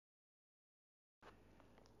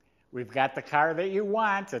We've got the car that you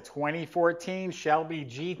want, a 2014 Shelby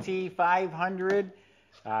GT500.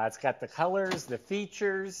 It's got the colors, the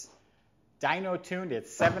features, dyno tuned at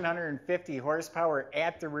 750 horsepower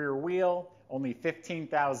at the rear wheel, only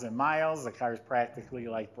 15,000 miles. The car's practically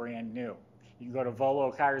like brand new. You can go to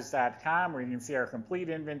volocars.com where you can see our complete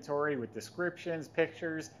inventory with descriptions,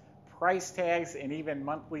 pictures, price tags, and even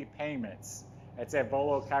monthly payments. That's at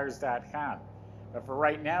volocars.com. But for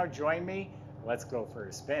right now, join me. Let's go for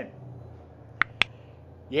a spin.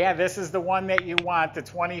 Yeah, this is the one that you want, the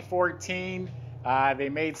 2014. They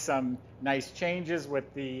made some nice changes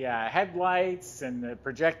with the headlights and the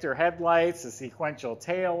projector headlights, the sequential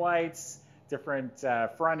taillights, different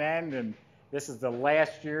front end, and this is the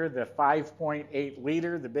last year, the 5.8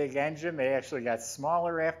 liter, the big engine. They actually got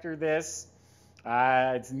smaller after this.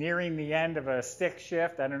 It's nearing the end of a stick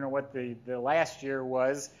shift. I don't know what the last year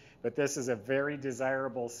was, but this is a very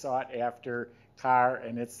desirable, sought-after car,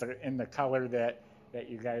 and it's in the color that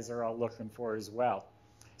you guys are all looking for as well.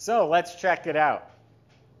 So let's check it out.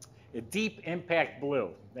 A deep impact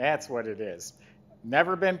blue, that's what it is.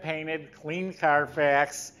 Never been painted, clean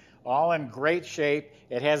Carfax, all in great shape.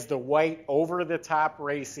 It has the white over-the-top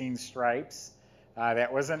racing stripes.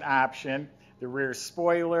 That was an option. The rear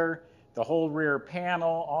spoiler, the whole rear panel,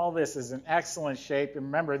 all this is in excellent shape. And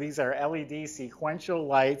remember, these are LED sequential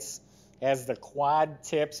lights. Has the quad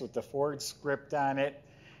tips with the Ford script on it.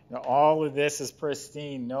 You know, all of this is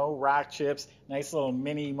pristine, no rock chips. Nice little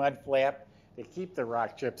mini mud flap to keep the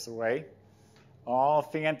rock chips away. All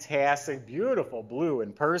fantastic, beautiful blue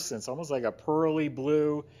in person. It's almost like a pearly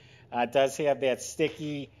blue. It does have that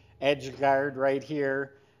sticky edge guard right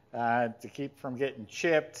here to keep from getting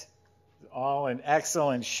chipped. All in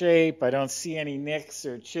excellent shape. I don't see any nicks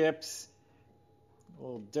or chips. A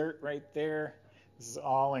little dirt right there. This is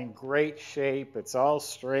all in great shape. It's all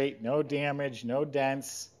straight, no damage, no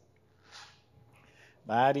dents.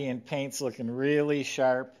 Body and paint's looking really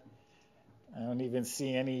sharp. I don't even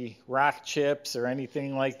see any rock chips or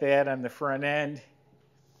anything like that on the front end.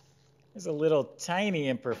 There's a little tiny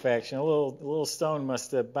imperfection. A little stone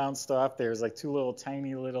must have bounced off there. There's like two little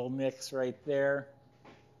tiny little nicks right there.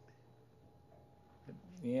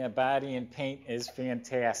 Yeah, body and paint is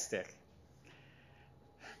fantastic.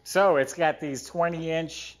 So it's got these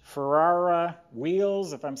 20-inch FERRADA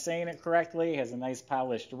wheels, if I'm saying it correctly. It has a nice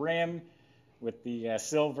polished rim with the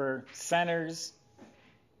silver centers.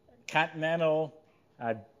 Continental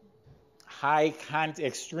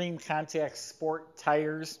extreme contact sport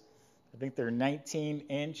tires. I think they're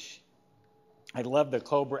 19-inch. I love the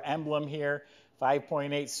Cobra emblem here.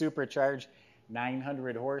 5.8 supercharged,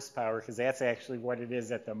 900 horsepower, because that's actually what it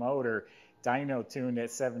is at the motor. Dyno tuned at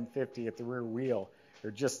 750 at the rear wheel,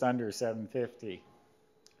 or just under 750.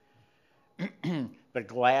 The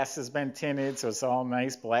glass has been tinted, so it's all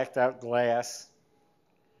nice blacked out glass.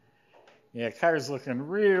 Yeah, car's looking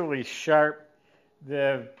really sharp.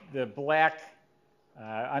 The black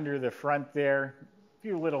under the front there, a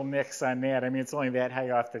few little nicks on that. I mean, it's only that high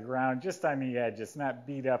off the ground, just on the edge. It's not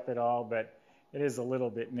beat up at all, but it is a little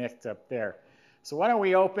bit nicked up there. So why don't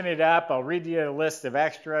we open it up? I'll read you a list of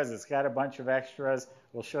extras. It's got a bunch of extras.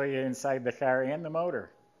 We'll show you inside the car and the motor.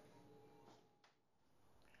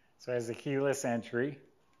 So it has a keyless entry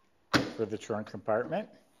for the trunk compartment.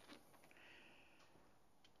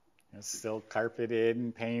 It's still carpeted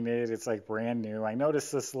and painted. It's like brand new. I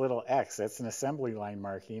noticed this little X. That's an assembly line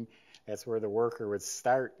marking. That's where the worker would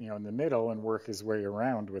start, you know, in the middle and work his way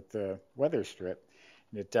around with the weather strip.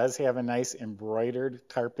 And it does have a nice embroidered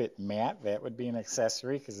carpet mat. That would be an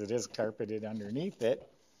accessory because it is carpeted underneath it.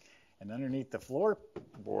 And underneath the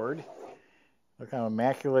floorboard, look how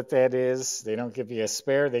immaculate that is. They don't give you a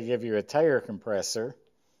spare. They give you a tire compressor.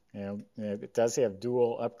 You know, it does have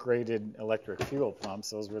dual upgraded electric fuel pumps.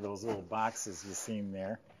 Those were those little boxes you've seen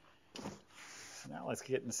there. Now let's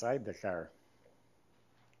get inside the car.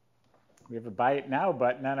 We have a Buy It Now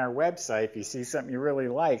button on our website. If you see something you really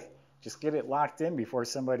like, just get it locked in before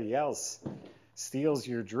somebody else steals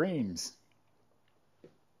your dreams.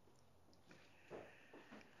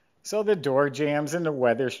 So the door jambs and the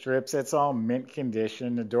weather strips, it's all mint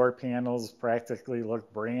condition. The door panels practically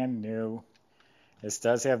look brand new. This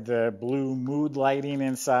does have the blue mood lighting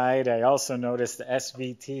inside. I also noticed the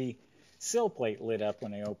SVT sill plate lit up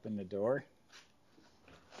when I opened the door.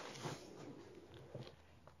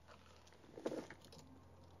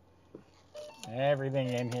 Everything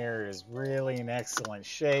in here is really in excellent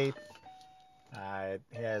shape. It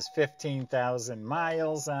has 15,000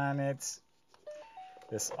 miles on it.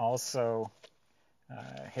 This also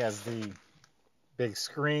has the big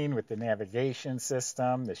screen with the navigation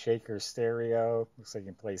system, the shaker stereo. Looks like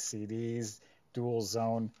you can play CDs, dual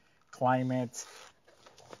zone climate.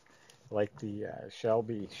 Like the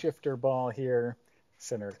Shelby shifter ball here.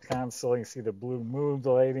 Center console, you can see the blue mood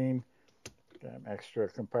lighting. Got an extra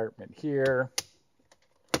compartment here.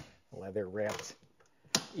 Leather wrapped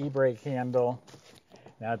e-brake handle.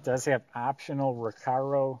 Now it does have optional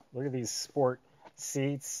Recaro. Look at these sport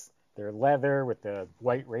seats. They're leather with the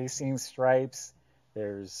white racing stripes.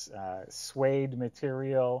 There's suede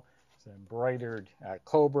material. There's embroidered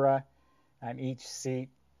cobra on each seat.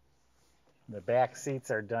 The back seats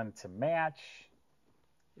are done to match.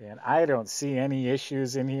 And I don't see any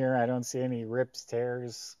issues in here. I don't see any rips,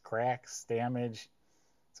 tears, cracks, damage.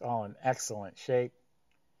 It's all in excellent shape.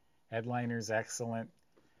 Headliner's excellent.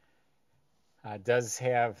 Does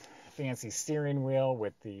have fancy steering wheel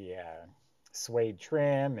with the suede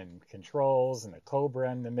trim and controls and the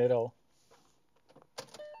Cobra in the middle.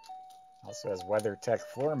 Also has WeatherTech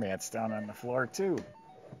floor mats down on the floor too.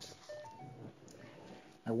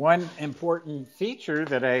 Now, one important feature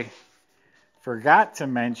that I forgot to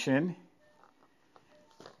mention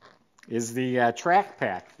is the track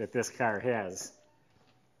pack that this car has.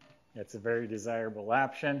 It's a very desirable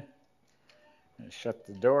option. Shut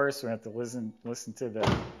the door so we have to listen to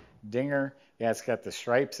the dinger. Yeah, it's got the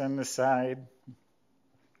stripes on the side.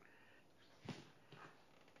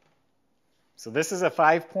 So this is a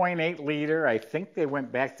 5.8 liter. I think they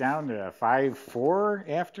went back down to a 5.4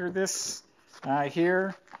 after this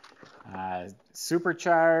here.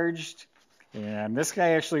 Supercharged. And this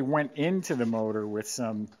guy actually went into the motor with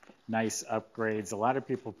some nice upgrades. A lot of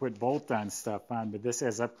people put bolt-on stuff on, but this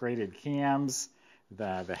has upgraded cams.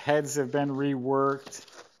 The heads have been reworked.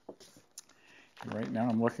 Right now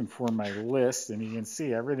I'm looking for my list, and you can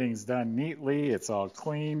see everything's done neatly. It's all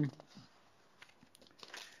clean.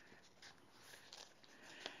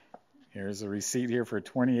 Here's a receipt here for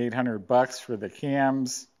 $2,800 for the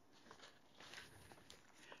cams.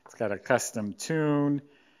 It's got a custom tune.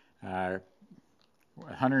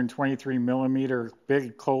 123 millimeter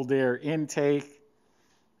big cold air intake.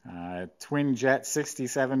 Twin jet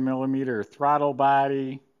 67 millimeter throttle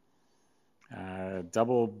body,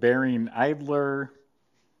 double bearing idler,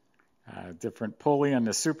 different pulley on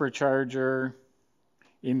the supercharger.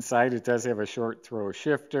 Inside it does have a short throw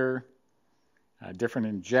shifter, different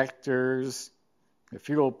injectors, the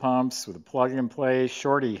fuel pumps with a plug and play,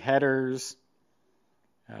 shorty headers.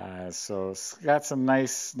 So it's got some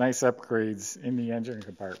nice upgrades in the engine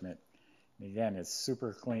compartment. And again, it's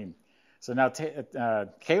super clean. So now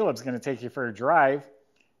Caleb's going to take you for a drive.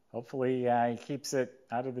 Hopefully he keeps it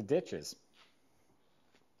out of the ditches.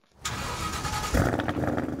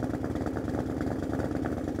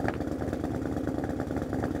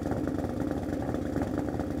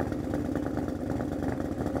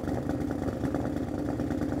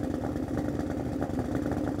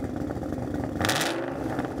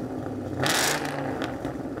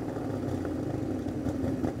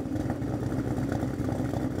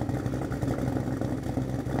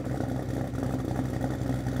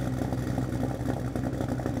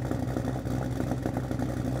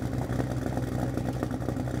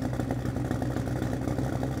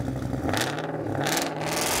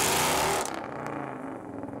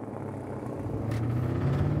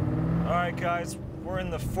 Guys, we're in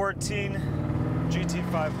the 14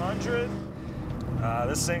 GT500.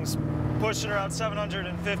 This thing's pushing around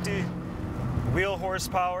 750 wheel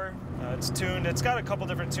horsepower. It's tuned. It's got a couple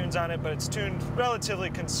different tunes on it, but it's tuned relatively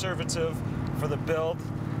conservative for the build.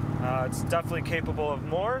 It's definitely capable of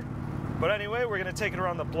more. But anyway, we're going to take it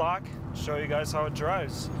around the block, show you guys how it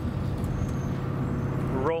drives.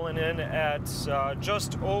 We're rolling in at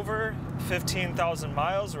just over 15,000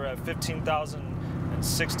 miles. We're at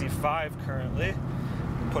 15,065 currently.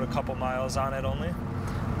 Put a couple miles on it only.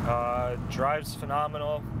 Drives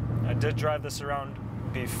phenomenal. I did drive this around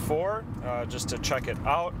before just to check it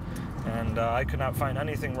out, and I could not find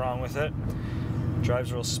anything wrong with it.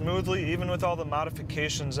 Drives real smoothly, even with all the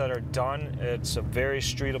modifications that are done. It's a very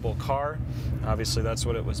streetable car. Obviously that's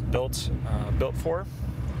what it was built for.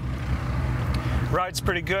 Rides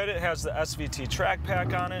pretty good. It has the SVT track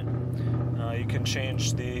pack on it. You can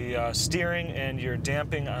change the steering and your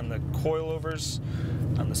damping on the coilovers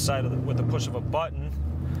on the side of with the push of a button.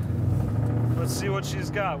 Let's see what she's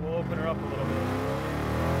got. We'll open her up a little bit.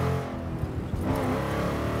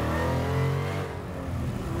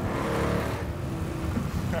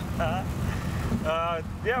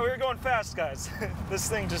 Yeah, we were going fast, guys. This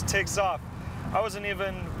thing just takes off. I wasn't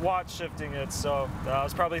even watch shifting it, so I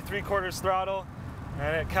was probably 3/4 throttle,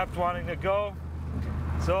 and it kept wanting to go.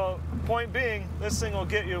 So, point being, this thing will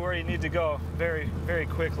get you where you need to go very, very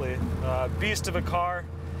quickly. Beast of a car.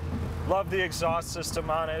 Love the exhaust system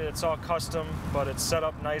on it. It's all custom, but it's set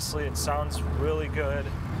up nicely. It sounds really good.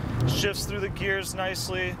 Shifts through the gears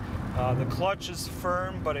nicely. The clutch is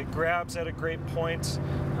firm, but it grabs at a great point.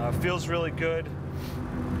 Feels really good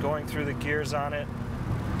going through the gears on it.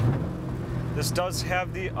 This does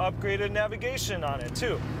have the upgraded navigation on it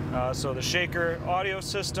too. So the shaker audio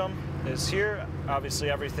system is here. Obviously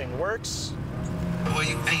everything works.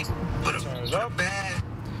 Turn it up.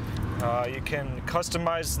 You can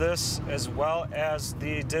customize this as well as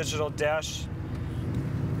the digital dash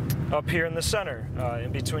up here in the center,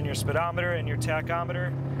 in between your speedometer and your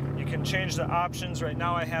tachometer. You can change the options. Right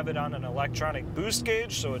now I have it on an electronic boost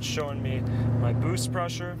gauge, so it's showing me my boost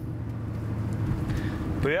pressure.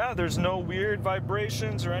 But yeah, there's no weird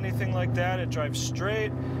vibrations or anything like that. It drives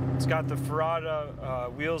straight. It's got the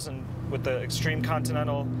FERRADA wheels and with the Extreme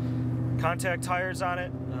Continental Contact tires on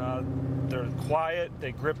it. They're quiet,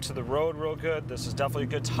 they grip to the road real good. This is definitely a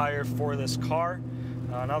good tire for this car.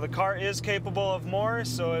 Now the car is capable of more,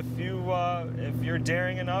 so if you're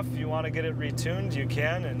daring enough, you want to get it retuned, you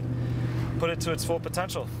can and put it to its full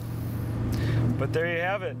potential. But there you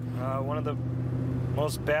have it. One of the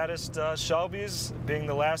most baddest Shelbys, being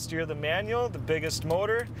the last year of the manual, the biggest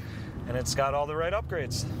motor, and it's got all the right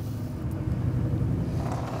upgrades.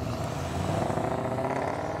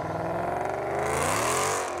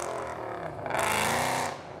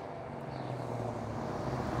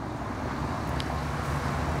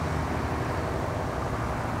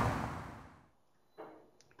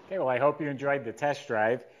 Okay, well, I hope you enjoyed the test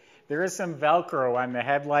drive. There is some Velcro on the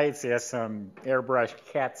headlights. It has some airbrushed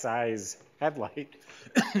cat's eyes headlight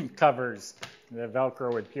covers. The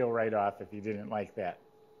Velcro would peel right off if you didn't like that.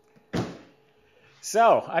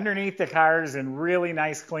 So, underneath the car is in really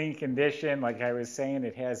nice, clean condition. Like I was saying,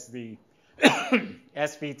 it has the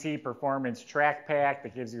SVT Performance Track Pack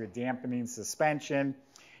that gives you a dampening suspension.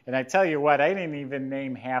 And I tell you what, I didn't even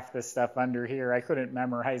name half the stuff under here. I couldn't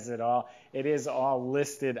memorize it all. It is all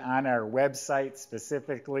listed on our website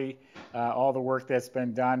specifically, all the work that's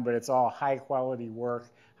been done, but it's all high quality work,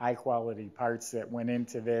 high quality parts that went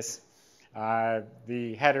into this.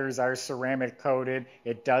 The headers are ceramic coated.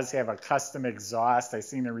 It does have a custom exhaust. I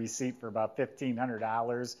seen a receipt for about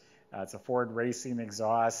 $1,500. It's a Ford Racing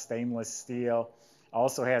exhaust, stainless steel.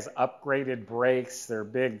 Also has upgraded brakes. They're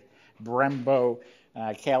big Brembo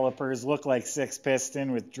calipers, look like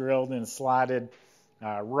 6-piston with drilled and slotted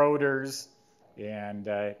rotors, and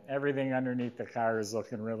everything underneath the car is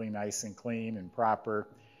looking really nice and clean and proper.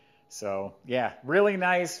 So yeah, really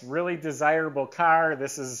nice, really desirable car.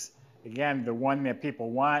 This is, again, the one that people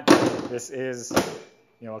want. This is,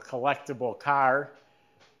 you know, a collectible car.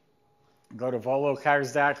 Go to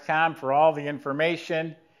volocars.com for all the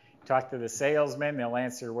information. Talk to the salesman. They'll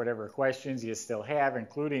answer whatever questions you still have,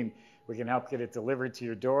 including we can help get it delivered to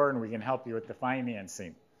your door, and we can help you with the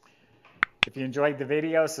financing. If you enjoyed the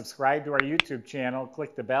video, subscribe to our YouTube channel,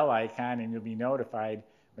 click the bell icon, and you'll be notified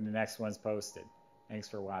when the next one's posted. Thanks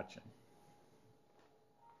for watching.